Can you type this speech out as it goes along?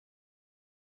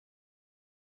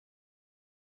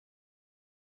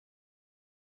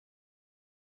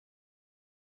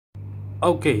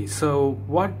Okay, so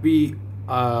what we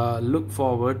look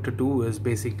forward to do is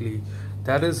basically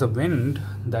there is a wind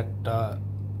that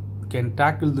can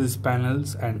tackle these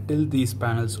panels and tilt these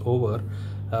panels over,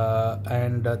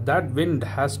 and that wind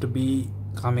has to be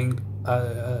coming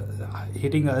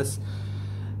hitting us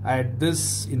at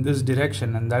this in this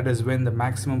direction, and that is when the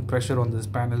maximum pressure on these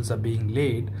panels are being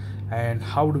laid. And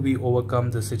how do we overcome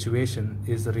the situation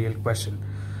is the real question.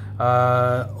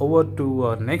 Over to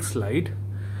our next slide.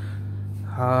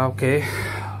 Okay,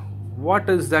 what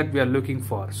is that we are looking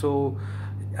for? So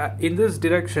in this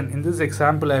direction, in this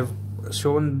example, I've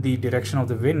shown the direction of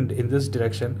the wind in this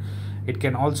direction. It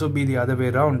can also be the other way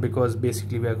around, because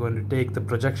basically we are going to take the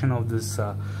projection of this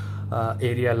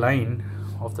area line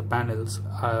of the panels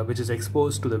which is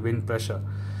exposed to the wind pressure.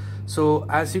 So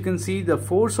as you can see, the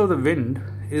force of the wind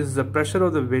is the pressure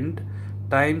of the wind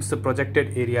times the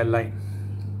projected area line.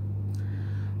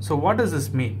 So what does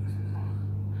this mean?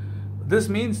 This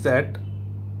means that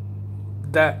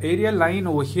the area line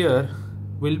over here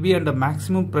will be under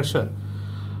maximum pressure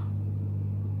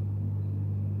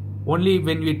only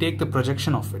when we take the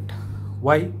projection of it.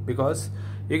 Why? Because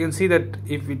you can see that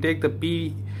if we take the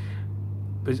P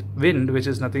wind, which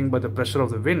is nothing but the pressure of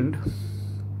the wind,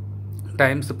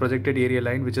 times the projected area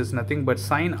line, which is nothing but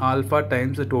sine alpha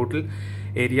times the total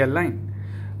area line,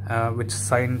 which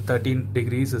sine 13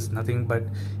 degrees is nothing but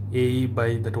AE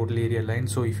by the total area line.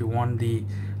 So if you want the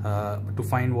to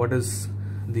find what is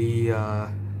the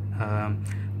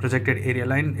projected area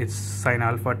line, it's sine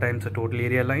alpha times the total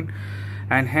area line,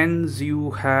 and hence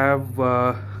you have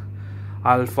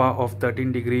alpha of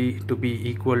 13 degree to be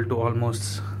equal to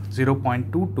almost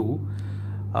 0.22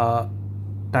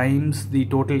 times the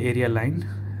total area line,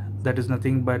 that is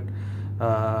nothing but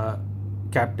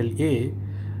capital A,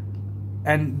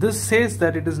 and this says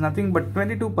that it is nothing but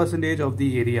 22% of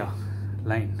the area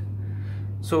line.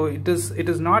 So it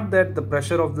is not that the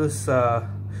pressure of this,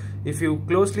 if you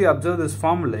closely observe this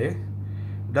formula,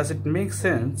 does it make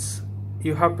sense?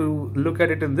 You have to look at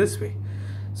it in this way.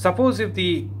 Suppose if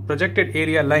the projected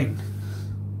area line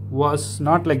was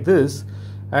not like this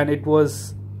and it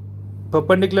was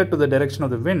perpendicular to the direction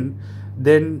of the wind,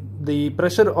 then the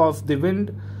pressure of the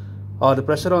wind or the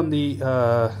pressure on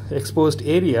the exposed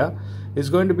area is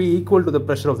going to be equal to the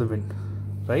pressure of the wind,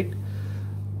 right?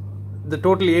 The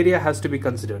total area has to be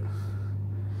considered.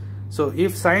 So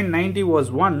if sine 90 was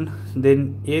 1,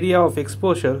 then area of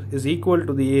exposure is equal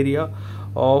to the area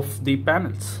of the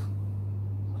panels,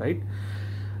 right?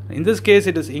 In this case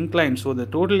it is inclined, so the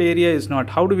total area is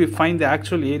not. How do we find the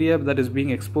actual area that is being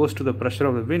exposed to the pressure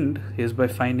of the wind? Is by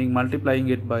multiplying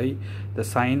it by the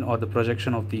sine or the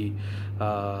projection of the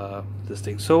this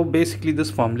thing. So basically this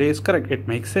formula is correct, it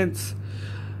makes sense.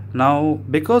 Now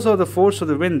because of the force of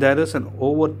the wind, there is an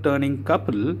overturning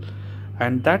couple,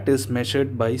 and that is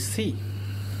measured by C.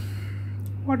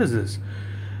 What is this?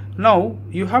 Now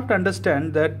you have to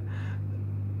understand that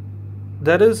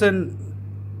there is an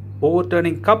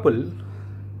overturning couple,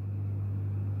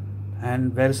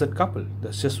 and where is that couple?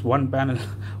 There's just one panel,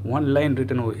 one line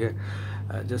written over here.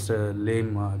 Just a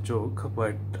lame joke,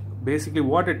 but basically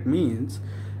what it means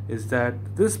is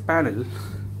that this panel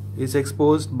is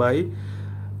exposed by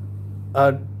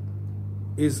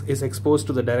is exposed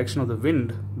to the direction of the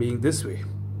wind being this way,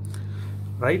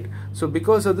 right? So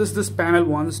because of this panel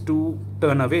wants to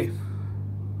turn away,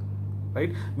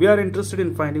 right? We are interested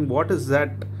in finding what is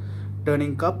that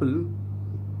turning couple,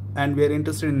 and we are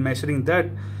interested in measuring that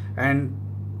and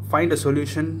find a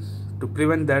solution to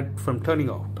prevent that from turning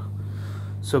out.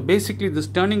 So basically this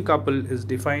turning couple is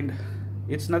defined,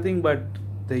 it's nothing but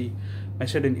the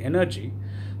measured in energy.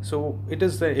 So it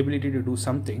is the ability to do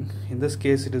something. In this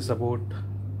case it is about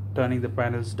turning the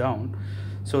panels down.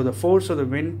 So the force of the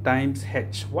wind times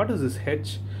H. What is this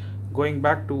H? Going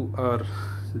back to our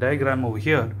diagram over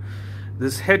here,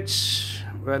 this H,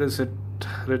 where is it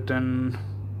written?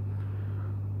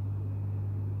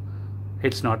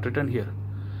 It's not written here,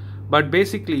 but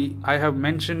basically I have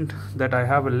mentioned that I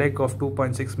have a leg of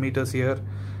 2.6 meters here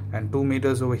and 2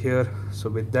 meters over here.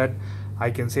 So with that I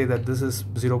can say that this is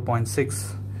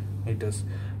 0.6 meters.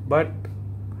 But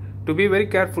to be very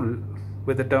careful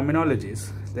with the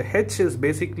terminologies, the H is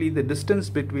basically the distance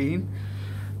between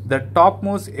the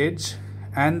topmost edge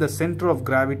and the center of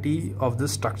gravity of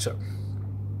this structure.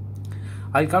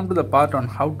 I'll come to the part on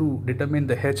how to determine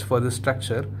the H for this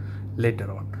structure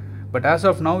later on. But as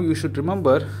of now, you should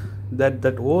remember that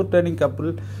overturning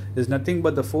couple is nothing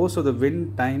but the force of the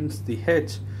wind times the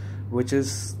H, which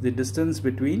is the distance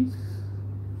between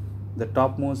the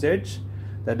topmost edge,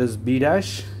 that is B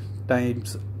dash,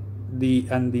 times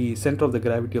the center of the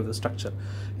gravity of the structure.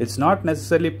 It's not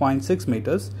necessarily 0.6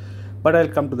 meters, but I'll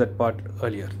come to that part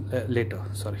later,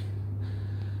 sorry.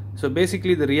 So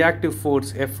basically the reactive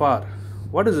force Fr,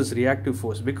 what is this reactive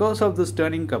force? Because of this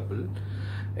turning couple,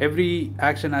 every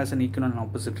action has an equal and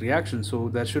opposite reaction, so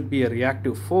there should be a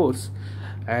reactive force,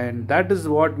 and that is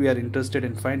what we are interested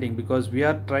in finding, because we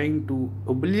are trying to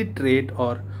obliterate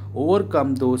or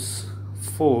overcome those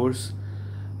force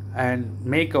and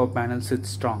make our panel sit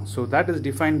strong. So that is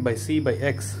defined by C by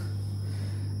X.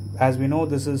 As we know,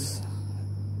 this is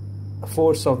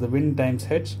force of the wind times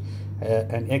H,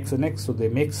 and X and X, so they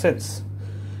make sense.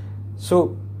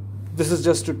 So this is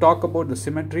just to talk about the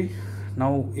symmetry.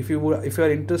 Now if you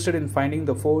are interested in finding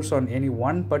the force on any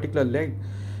one particular leg,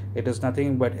 it is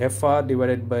nothing but Fr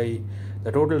divided by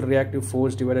the total reactive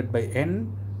force divided by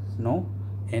N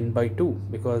by 2,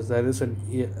 because there is a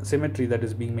symmetry that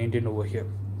is being maintained over here.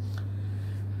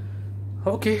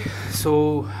 Okay,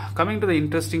 so coming to the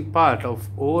interesting part of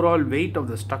overall weight of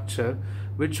the structure,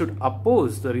 which should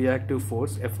oppose the reactive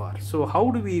force Fr. So how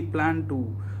do we plan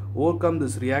to overcome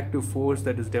this reactive force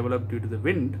that is developed due to the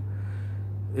wind?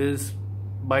 Is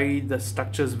by the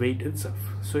structure's weight itself.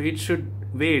 So it should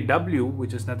weigh W,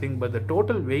 which is nothing but the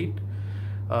total weight,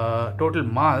 total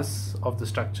mass of the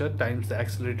structure times the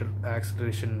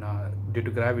acceleration due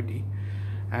to gravity.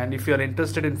 And if you are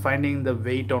interested in finding the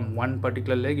weight on one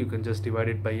particular leg, you can just divide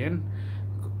it by N,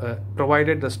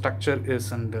 provided the structure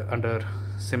is under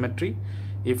symmetry.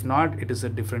 If not, it is a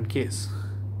different case.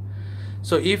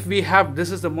 So if we have,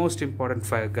 this is the most important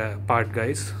part,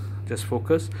 guys, just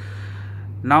focus.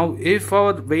 Now if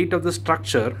our weight of the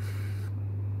structure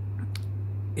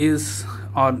is,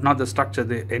 or not the structure,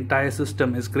 the entire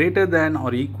system is greater than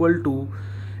or equal to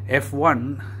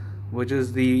F1, which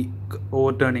is the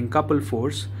overturning couple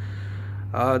force,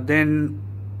 then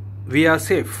we are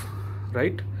safe,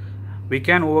 right? We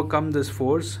can overcome this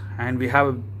force, and we have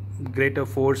a greater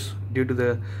force due to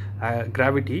the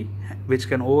gravity, which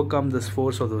can overcome this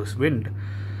force of this wind.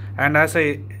 And as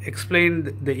I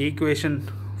explained the equation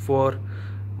for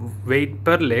weight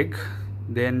per leg,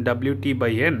 then Wt by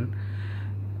N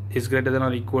is greater than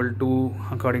or equal to,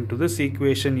 according to this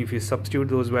equation, if you substitute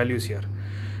those values here.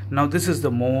 Now this is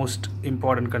the most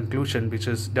important conclusion, which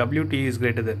is Wt is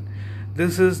greater than.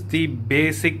 This is the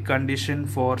basic condition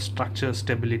for structure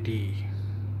stability.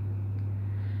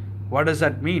 What does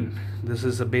that mean? This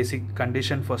is a basic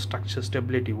condition for structure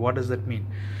stability. What does that mean?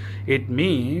 It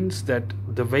means that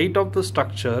the weight of the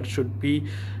structure should be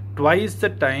twice the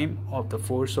time of the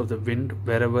force of the wind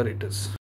wherever it is.